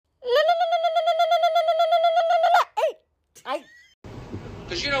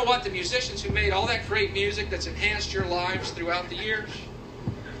Because you know what? The musicians who made all that great music that's enhanced your lives throughout the years,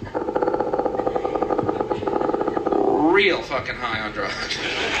 real fucking high on drugs.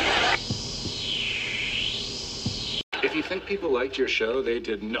 If you think people liked your show, they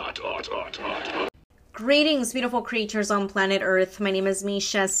did not. Greetings, beautiful creatures on planet Earth. My name is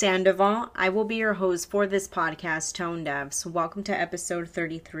Misha Sandoval. I will be your host for this podcast, Tonedefs. Welcome to episode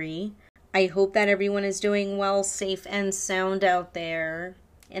 33. I hope that everyone is doing well, safe, and sound out there.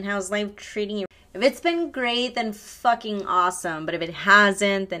 And how's life treating you? If it's been great, then fucking awesome. But if it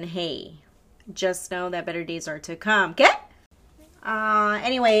hasn't, then hey, just know that better days are to come, okay?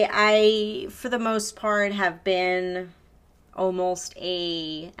 Anyway, I, for the most part, have been almost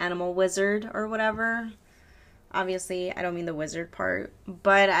a animal wizard or whatever. Obviously, I don't mean the wizard part.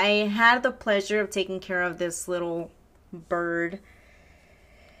 But I had the pleasure of taking care of this little bird.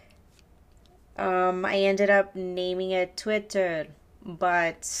 I ended up naming it Twitter.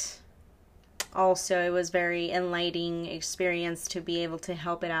 But also it was very enlightening experience to be able to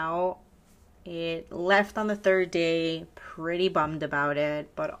help it out. It left on the third day, pretty bummed about it,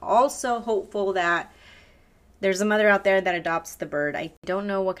 but also hopeful that there's a mother out there that adopts the bird. I don't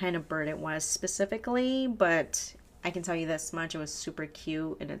know what kind of bird it was specifically, but I can tell you this much, it was super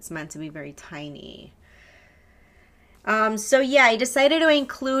cute and it's meant to be very tiny. So yeah, I decided to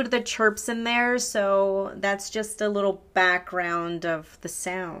include the chirps in there, so that's just a little background of the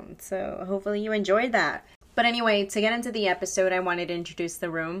sound. So hopefully you enjoyed that. But anyway, to get into the episode, I wanted to introduce the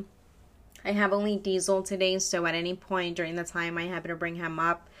room. I have only Diesel today, so at any point during the time I happen to bring him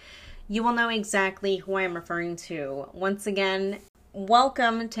up, you will know exactly who I am referring to. Once again,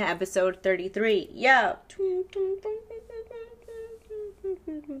 welcome to episode 33. Yeah.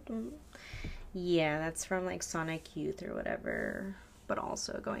 Yeah, that's from like Sonic Youth or whatever, but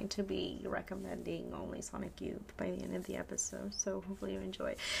also going to be recommending only Sonic Youth by the end of the episode, so hopefully you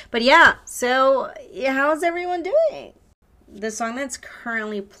enjoy. But yeah, so how's everyone doing? The song that's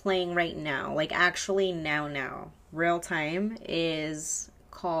currently playing right now, like actually now, real time, is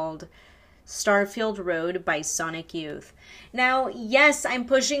called Starfield Road by Sonic Youth. Now, yes, I'm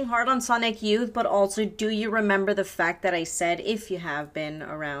pushing hard on Sonic Youth, but also do you remember the fact that I said, if you have been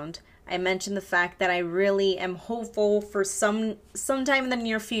around, I mentioned the fact that I really am hopeful for sometime in the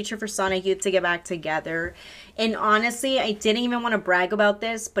near future for Sonic Youth to get back together. And honestly, I didn't even want to brag about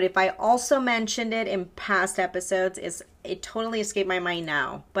this, but if I also mentioned it in past episodes, it totally escaped my mind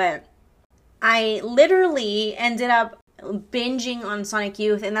now. But I literally ended up binging on Sonic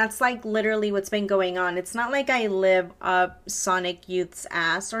Youth, and that's like literally what's been going on. It's not like I live up Sonic Youth's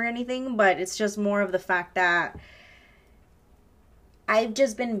ass or anything, but it's just more of the fact that I've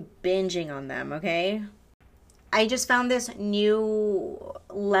just been binging on them, okay? I just found this new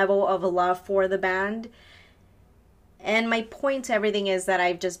level of love for the band. And my point to everything is that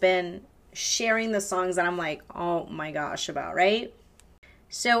I've just been sharing the songs that I'm like, oh my gosh, about, right?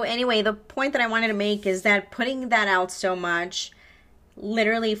 So anyway, the point that I wanted to make is that putting that out so much,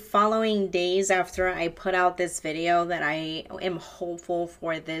 literally following days after I put out this video that I am hopeful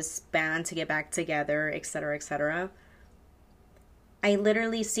for this band to get back together, etc., etc., I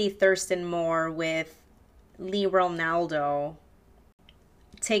literally see Thurston Moore with Lee Ronaldo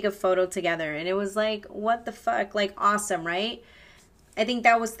take a photo together. And it was like, what the fuck? Like, awesome, right? I think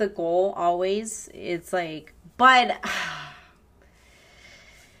that was the goal always. It's like, but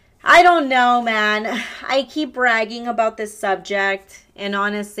I don't know, man. I keep bragging about this subject. And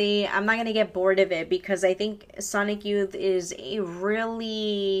honestly, I'm not going to get bored of it because I think Sonic Youth is a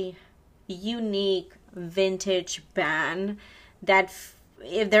really unique vintage band that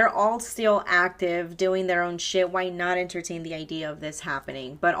if they're all still active doing their own shit, why not entertain the idea of this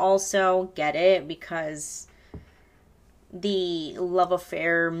happening? But also get it because the love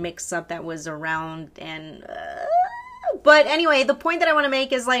affair mix up that was around and but anyway, the point that I want to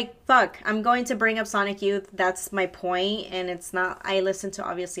make is like, fuck, I'm going to bring up Sonic Youth. That's my point. And it's not, I listen to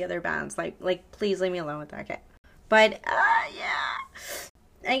obviously other bands, like please leave me alone with that, okay? But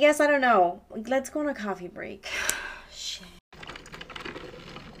yeah, I guess I don't know, let's go on a coffee break. Shit.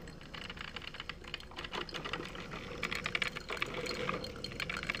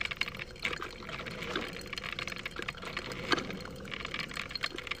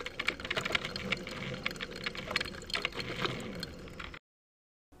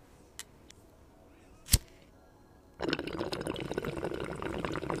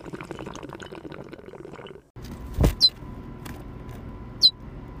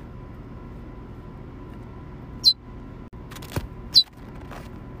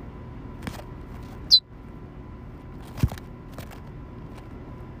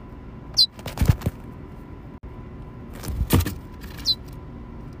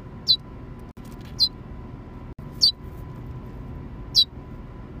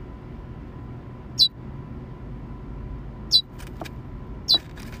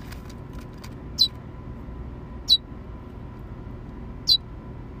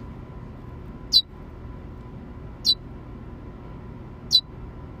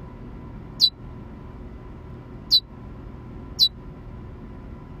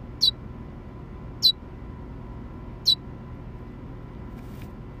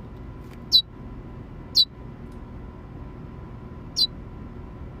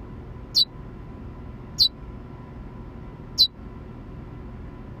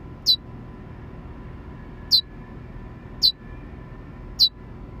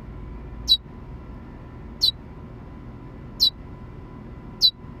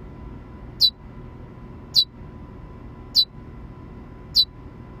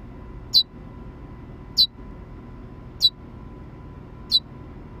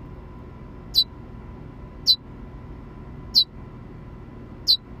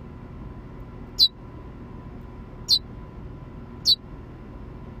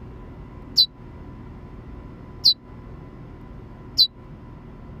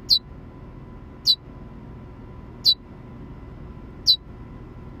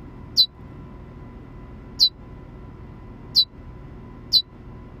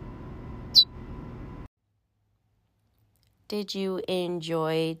 Did you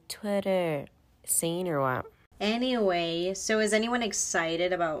enjoy Twitter scene or what? Anyway, so is anyone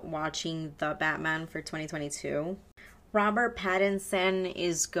excited about watching The Batman for 2022? Robert Pattinson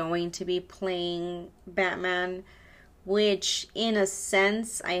is going to be playing Batman, which in a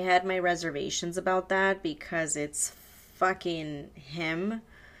sense I had my reservations about that because it's fucking him.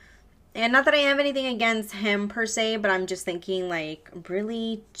 And not that I have anything against him per se, but I'm just thinking, like,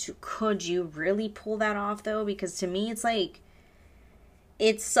 really, could you really pull that off, though? Because to me, it's like,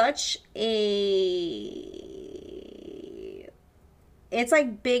 it's such a, it's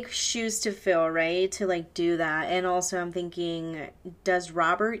like big shoes to fill, right? To, like, do that. And also I'm thinking, does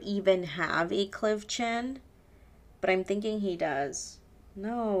Robert even have a cliff chin? But I'm thinking he does.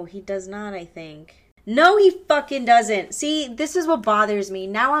 No, he does not, I think. No, he fucking doesn't. See, this is what bothers me.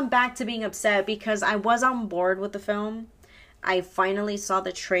 Now I'm back to being upset because I was on board with the film. I finally saw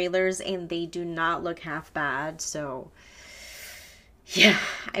the trailers and they do not look half bad. So, yeah,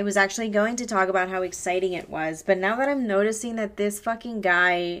 I was actually going to talk about how exciting it was. But now that I'm noticing that this fucking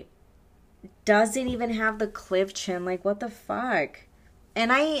guy doesn't even have the cliff chin, like, what the fuck? And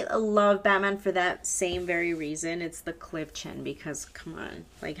I love Batman for that same very reason. It's the cliff chin because, come on.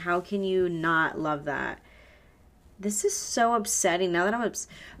 Like, how can you not love that? This is so upsetting now that I'm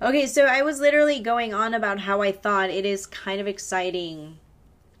okay, so I was literally going on about how I thought it is kind of exciting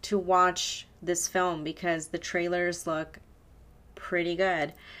to watch this film because the trailers look pretty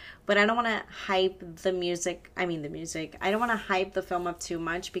good. But I don't want to hype the music. I don't want to hype the film up too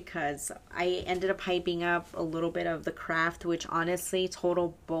much because I ended up hyping up a little bit of The Craft, which honestly,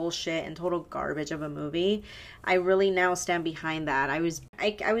 total bullshit and total garbage of a movie. I really now stand behind that. I was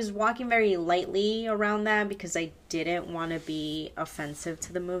walking very lightly around that because I didn't want to be offensive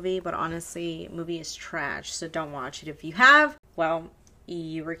to the movie. But honestly, the movie is trash, so don't watch it. If you have, well,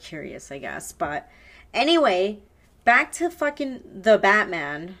 you were curious, I guess. But anyway, back to fucking The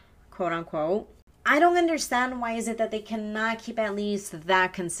Batman, quote unquote. I don't understand why is it that they cannot keep at least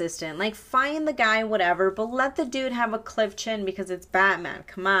that consistent. Like, find the guy, whatever, but let the dude have a cliff chin because it's Batman.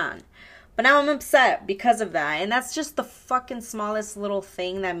 Come on. But now I'm upset because of that. And that's just the fucking smallest little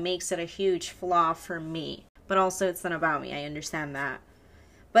thing that makes it a huge flaw for me. But also, it's not about me. I understand that.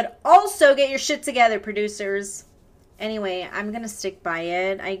 But also, get your shit together, producers. Anyway, I'm going to stick by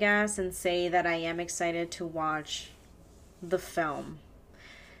it, I guess, and say that I am excited to watch the film.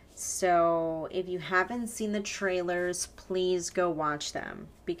 So if you haven't seen the trailers, please go watch them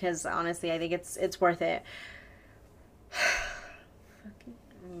because honestly, I think it's worth it.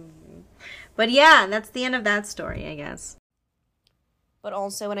 But yeah, that's the end of that story, I guess. But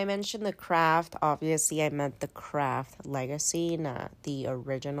also, when I mentioned The Craft, obviously I meant The Craft Legacy, not the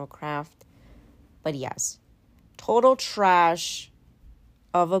original Craft. But yes, total trash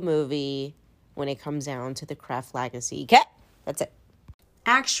of a movie when it comes down to The Craft Legacy. Okay, that's it.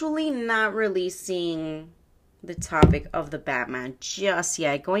 Actually not releasing the topic of the Batman just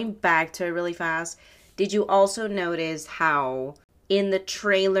yet. Going back to it really fast. Did you also notice how in the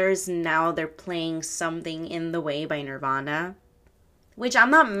trailers now they're playing Something in the Way by Nirvana? Which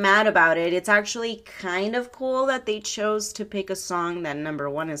I'm not mad about it. It's actually kind of cool that they chose to pick a song that, number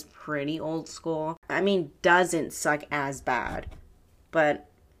one, is pretty old school. I mean, doesn't suck as bad. But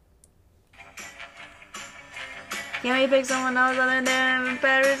can we pick someone else other than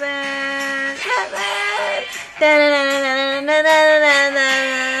Patterson?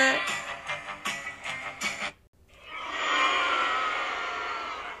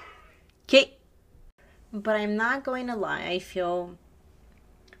 Okay. But I'm not going to lie. I feel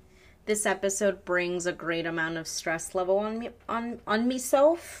this episode brings a great amount of stress level on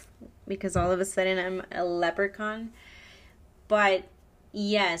myself because all of a sudden I'm a leprechaun. But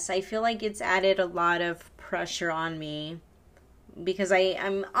yes, I feel like it's added a lot of pressure on me because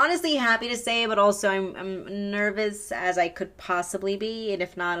I'm honestly happy to say, but also I'm nervous as I could possibly be, and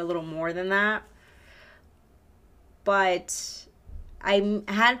if not a little more than that. But I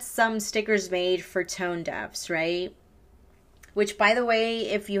had some stickers made for Tonedefs, right? Which, by the way,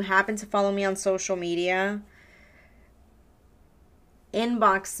 if you happen to follow me on social media,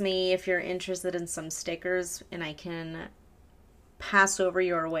 inbox me if you're interested in some stickers and I can pass over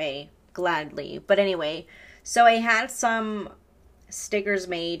your way gladly. But anyway, so I had some stickers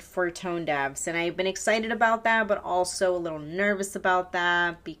made for Tonedefs and I've been excited about that, but also a little nervous about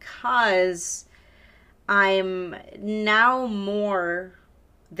that because I'm now more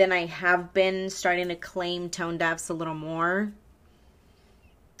than I have been starting to claim Tonedefs a little more.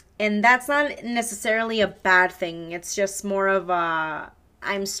 And that's not necessarily a bad thing. It's just more of a,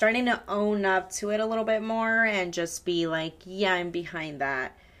 I'm starting to own up to it a little bit more and just be like, yeah, I'm behind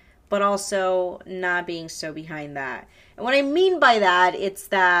that. but also not being so behind that. And what I mean by that, it's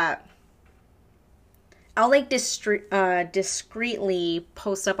that I'll like discreetly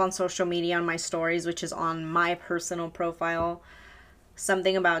post up on social media on my stories, which is on my personal profile,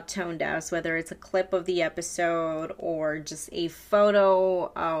 something about Tonedefs, whether it's a clip of the episode or just a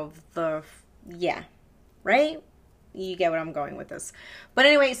photo of the, yeah, right? You get what I'm going with this. But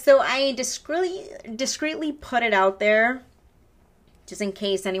anyway, so I discreetly put it out there, just in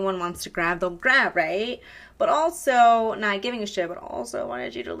case anyone wants to grab, they'll grab, right? But also, not giving a shit, but also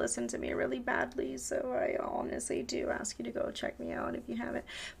wanted you to listen to me really badly. So I honestly do ask you to go check me out if you haven't.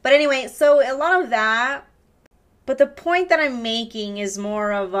 But anyway, so a lot of that. But the point that I'm making is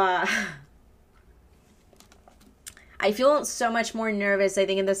more of a... I feel so much more nervous, I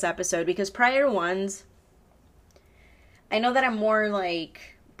think, in this episode. Because prior ones, I know that I'm more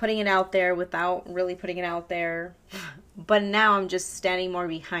like putting it out there without really putting it out there. But now I'm just standing more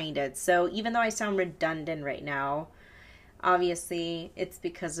behind it. So even though I sound redundant right now, obviously it's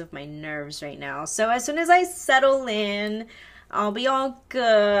because of my nerves right now. So as soon as I settle in, I'll be all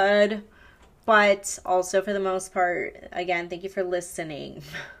good. But also for the most part, again, thank you for listening.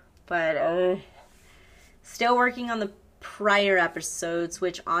 But still working on the prior episodes,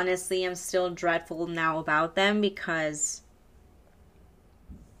 which honestly I'm still dreadful now about them because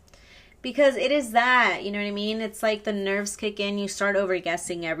it is that, you know what I mean? It's like the nerves kick in, you start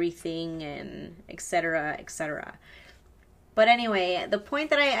over-guessing everything, and etc., etc. But anyway, the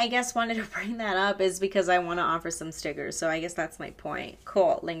point that I guess wanted to bring that up is because I want to offer some stickers. So I guess that's my point.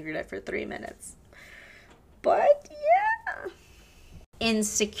 Cool, lingered it for 3 minutes. But yeah.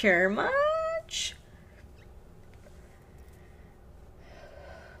 Insecure much?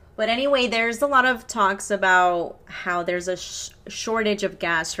 But anyway, there's a lot of talks about how there's a shortage of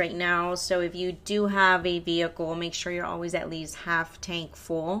gas right now. So if you do have a vehicle, make sure you're always at least half tank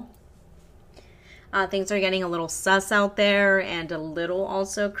full. Things are getting a little sus out there and a little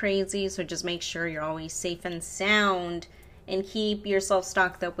also crazy. So just make sure you're always safe and sound and keep yourself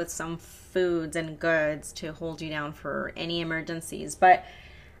stocked up with some foods and goods to hold you down for any emergencies. But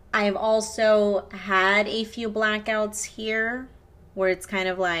I've also had a few blackouts here, where it's kind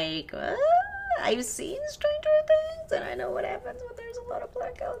of like, I've seen Stranger Things, and I know what happens when there's a lot of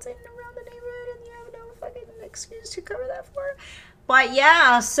blackouts in and around the neighborhood, and you have no fucking excuse to cover that for. But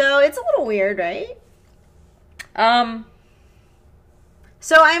yeah, so it's a little weird, right?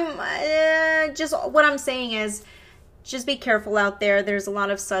 So I'm, just, what I'm saying is, just be careful out there. There's a lot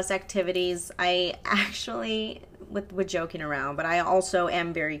of sus activities. I actually, with joking around, but I also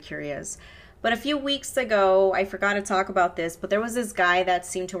am very curious. But a few weeks ago, I forgot to talk about this, but there was this guy that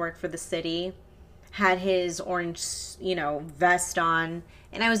seemed to work for the city, had his orange, vest on,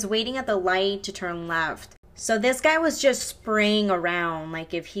 and I was waiting at the light to turn left. So this guy was just spraying around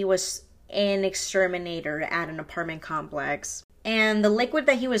like if he was an exterminator at an apartment complex. And the liquid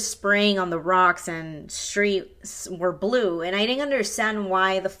that he was spraying on the rocks and streets were blue. And I didn't understand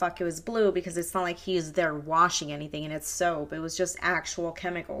why the fuck it was blue, because it's not like he's there washing anything and it's soap. It was just actual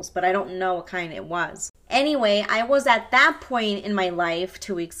chemicals, but I don't know what kind it was. Anyway, I was at that point in my life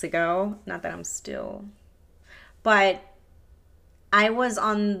 2 weeks ago. Not that I'm still. But I was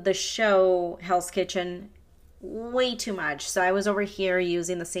on the show Hell's Kitchen way too much. So I was over here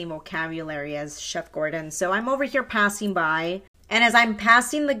using the same vocabulary as Chef Gordon. So I'm over here passing by. And as I'm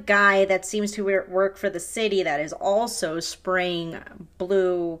passing the guy that seems to work for the city that is also spraying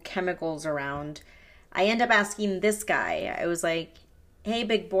blue chemicals around, I end up asking this guy. I was like, hey,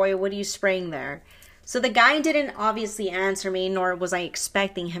 big boy, what are you spraying there? So the guy didn't obviously answer me, nor was I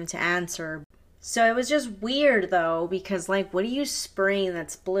expecting him to answer. So it was just weird, though, because, like, what are you spraying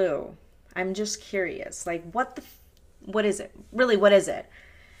that's blue? I'm just curious. Like, what is it? Really, what is it?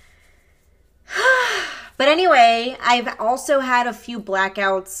 But anyway, I've also had a few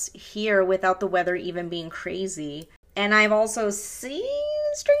blackouts here without the weather even being crazy. And I've also seen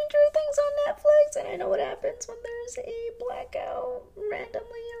Stranger Things on Netflix, and I know what happens when there's a blackout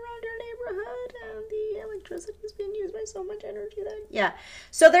randomly around your neighborhood and the electricity is being used by so much energy that, yeah.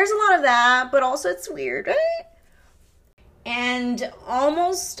 So there's a lot of that, but also it's weird, right? And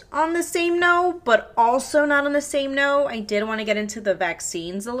almost on the same note, but also not on the same note, I did want to get into the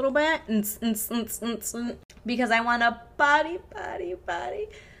vaccines a little bit. Because I want to body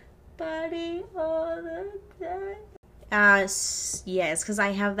all the time. Yes, because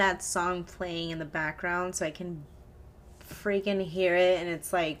I have that song playing in the background, so I can freaking hear it, and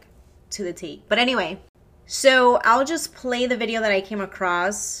it's like to the T. But anyway, so I'll just play the video that I came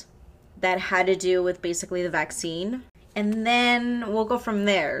across that had to do with basically the vaccine. And then we'll go from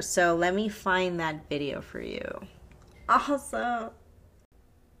there. So let me find that video for you. Also,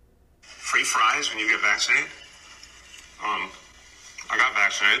 free fries when you get vaccinated? I got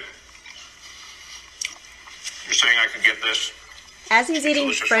vaccinated. You're saying I could get this? As he's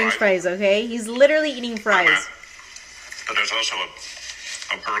eating French fries, okay? He's literally eating fries. But there's also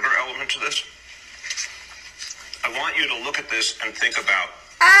a burger element to this. I want you to look at this and think about,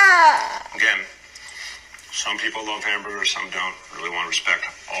 again, some people love hamburgers, some don't. Really want to respect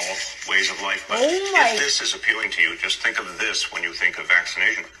all ways of life. But if this is appealing to you, just think of this when you think of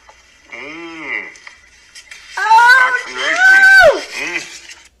vaccination.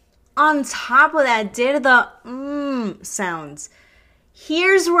 On top of that, did the sounds.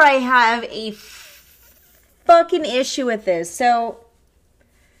 Here's where I have a fucking issue with this. So,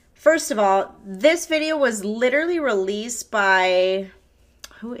 first of all, this video was literally released by,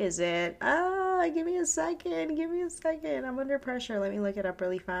 who is it? Give me a second. Give me a second. I'm under pressure. Let me look it up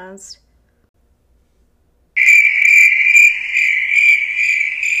really fast.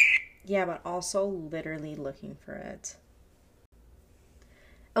 Yeah, but also literally looking for it.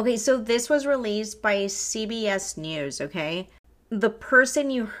 Okay, so this was released by CBS News, okay? The person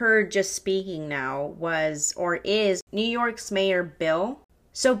you heard just speaking now was, or is, New York's Mayor Bill.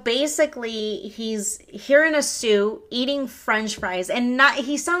 So basically, he's here in a suit, eating French fries, and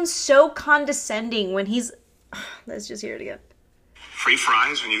he sounds so condescending when he's, let's just hear it again. Free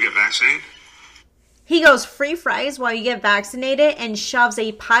fries when you get vaccinated? He goes, free fries while you get vaccinated, and shoves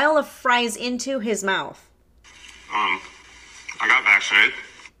a pile of fries into his mouth. I got vaccinated.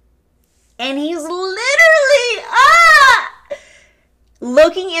 And he's literally,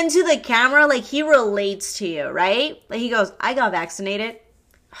 looking into the camera like he relates to you, right? Like he goes, I got vaccinated.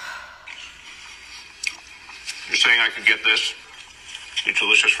 You're saying I could get this? These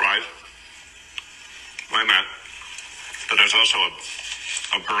delicious fries? Wait a minute. But there's also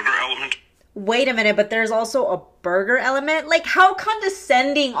a burger element? Wait a minute, but there's also a burger element? Like, how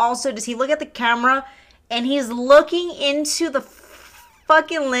condescending also does he look at the camera and he's looking into the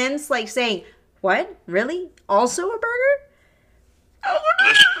fucking lens like saying, what? Really? Also a burger?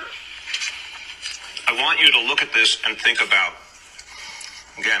 I want you to look at this and think about,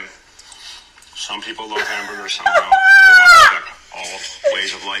 again, some people love hamburgers, some don't. Really want to respect all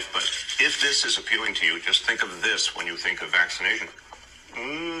ways of life. But if this is appealing to you, just think of this when you think of vaccination.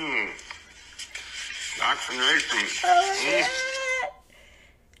 Vaccination.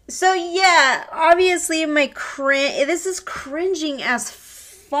 So yeah, obviously this is cringing as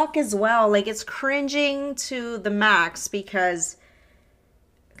fuck as well. Like, it's cringing to the max because,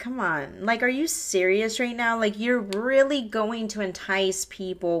 come on, like, are you serious right now? Like, you're really going to entice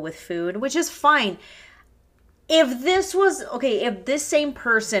people with food, which is fine. If this same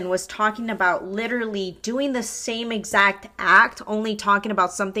person was talking about literally doing the same exact act, only talking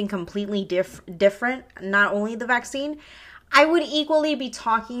about something completely different, not only the vaccine, I would equally be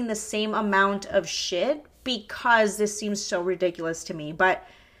talking the same amount of shit because this seems so ridiculous to me. But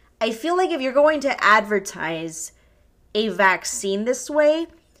I feel like if you're going to advertise a vaccine this way,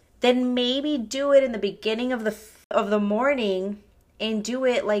 then maybe do it in the beginning of the morning and do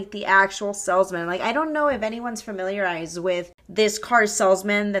it like the actual salesman. Like, I don't know if anyone's familiarized with this car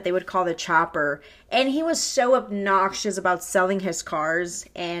salesman that they would call the chopper. And he was so obnoxious about selling his cars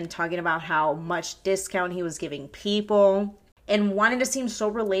and talking about how much discount he was giving people and wanted to seem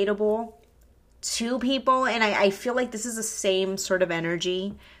so relatable to people. And I feel like this is the same sort of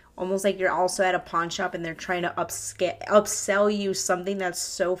energy. Almost like you're also at a pawn shop and they're trying to upsell you something that's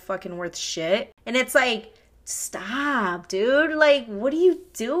so fucking worth shit. And it's like, stop, dude. Like, what are you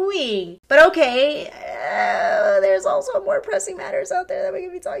doing? But okay, there's also more pressing matters out there that we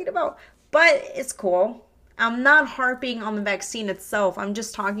could be talking about. But it's cool. I'm not harping on the vaccine itself. I'm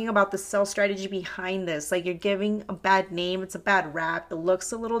just talking about the sales strategy behind this. Like, you're giving a bad name. It's a bad rap. It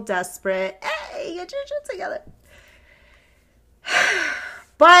looks a little desperate. Hey, get your shit together.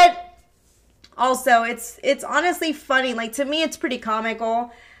 But also, it's honestly funny. Like, to me, it's pretty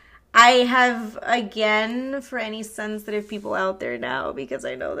comical. I have, again, for any sensitive people out there now, because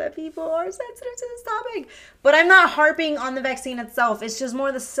I know that people are sensitive to this topic, but I'm not harping on the vaccine itself. It's just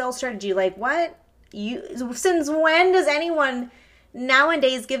more the sales strategy. Like, what? Since when does anyone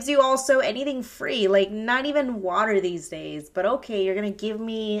nowadays gives you also anything free? Like, not even water these days. But okay, you're going to give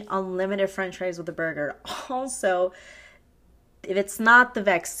me unlimited french fries with a burger. Also, if it's not the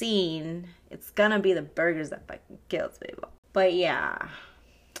vaccine, it's going to be the burgers that fucking kills people. But yeah.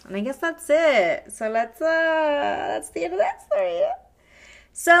 And I guess that's it. So that's the end of that story.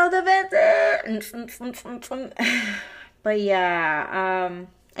 So but yeah,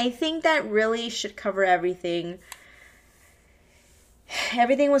 I think that really should cover everything.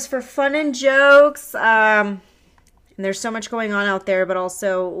 Everything was for fun and jokes. And there's so much going on out there, but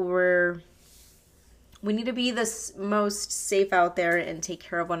also we're we need to be the most safe out there and take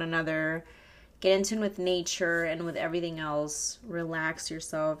care of one another. Get in tune with nature and with everything else. Relax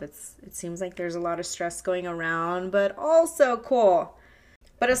yourself. It seems like there's a lot of stress going around, but also cool.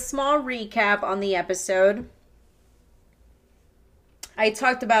 But a small recap on the episode. I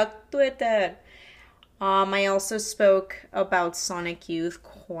talked about Twitter. I also spoke about Sonic Youth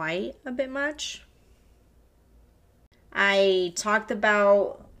quite a bit much. I talked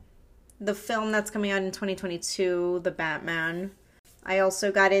about the film that's coming out in 2022, The Batman. I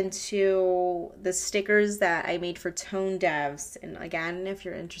also got into the stickers that I made for Tonedefs. And again, if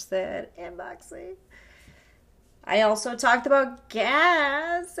you're interested, inbox me. I also talked about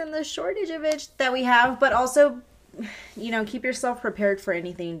gas and the shortage of it that we have, but also, keep yourself prepared for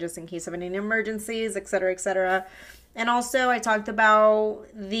anything just in case of any emergencies, etc., etc. And also, I talked about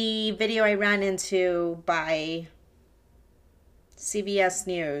the video I ran into by CBS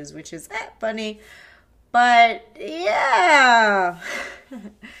News, which is funny. But yeah.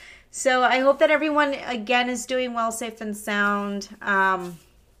 So I hope that everyone, again, is doing well, safe and sound.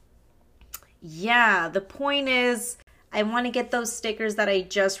 The point is, I want to get those stickers that I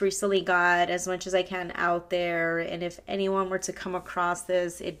just recently got as much as I can out there. And if anyone were to come across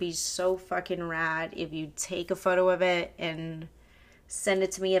this, it'd be so fucking rad if you take a photo of it and send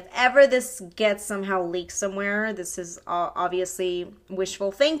it to me. If ever this gets somehow leaked somewhere, this is obviously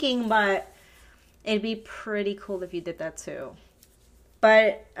wishful thinking, but it'd be pretty cool if you did that too.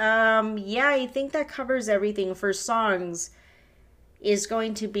 But I think that covers everything. For songs is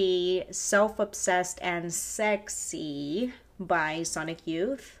going to be Self-Obsessed and Sexy by Sonic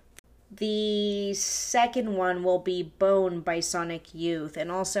Youth. The second one will be Bone by Sonic Youth.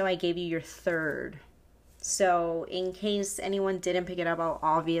 And also I gave you your third. So in case anyone didn't pick it up, I'll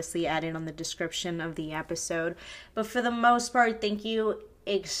obviously add it on the description of the episode. But for the most part, thank you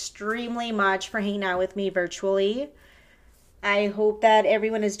extremely much for hanging out with me virtually. I hope that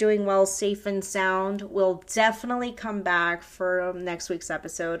everyone is doing well, safe and sound. We'll definitely come back for next week's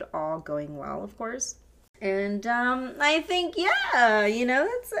episode, all going well, of course. And I think,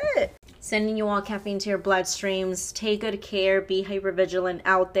 that's it. Sending you all caffeine to your bloodstreams. Take good care. Be hypervigilant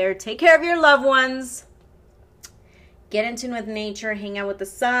out there. Take care of your loved ones. Get in tune with nature. Hang out with the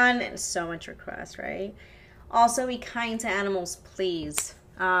sun. And so much request, right? Also, be kind to animals, please.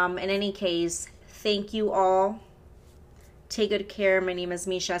 In any case, thank you all. Take good care. My name is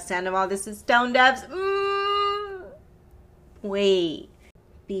Misha Sandoval. This is Tonedefs. Wait.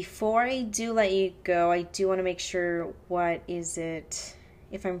 Before I do let you go, I do want to make sure what is it,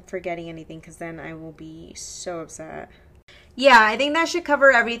 if I'm forgetting anything, because then I will be so upset. Yeah, I think that should cover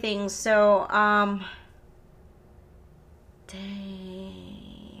everything. So,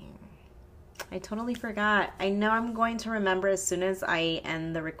 dang. I totally forgot. I know I'm going to remember as soon as I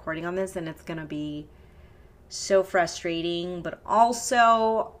end the recording on this, and it's going to be so frustrating, but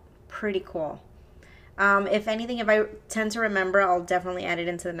also pretty cool. If anything, if I tend to remember, I'll definitely add it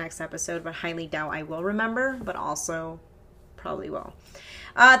into the next episode, but highly doubt I will remember, but also probably will.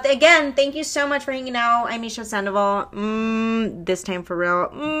 Again, thank you so much for hanging out. I'm Misha Sandoval. This time for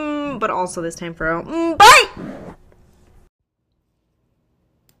real. But also this time for real. Bye!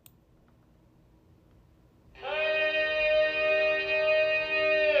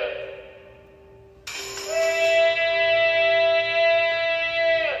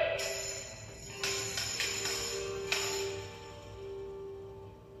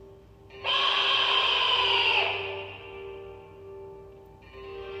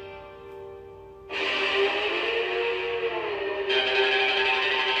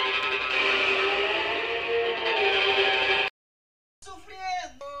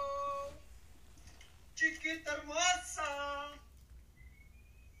 Chiquita hermosa,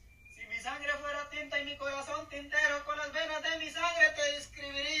 si mi sangre fuera tinta y mi corazón tintero, con las venas de mi sangre te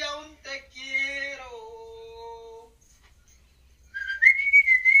escribiría un te quiero.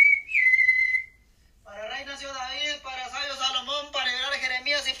 Para rey nació David, para sabio Salomón, para liberar a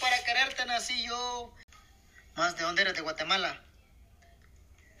Jeremías y para quererte nací yo. ¿Más de dónde eres? ¿De Guatemala?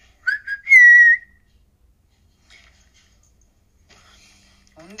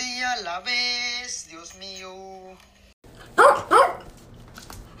 Un día a la vez, Dios mío.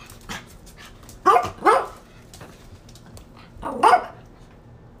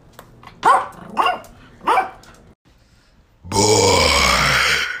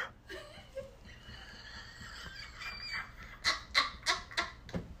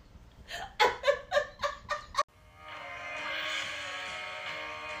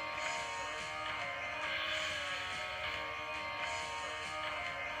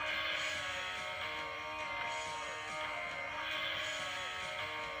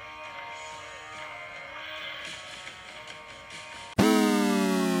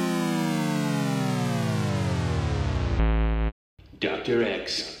 Dr.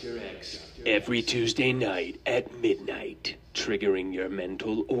 X. Every Tuesday night at midnight, triggering your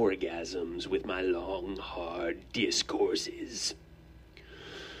mental orgasms with my long, hard discourses.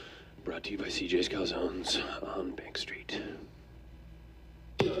 Brought to you by CJ's Calzones on Bank Street.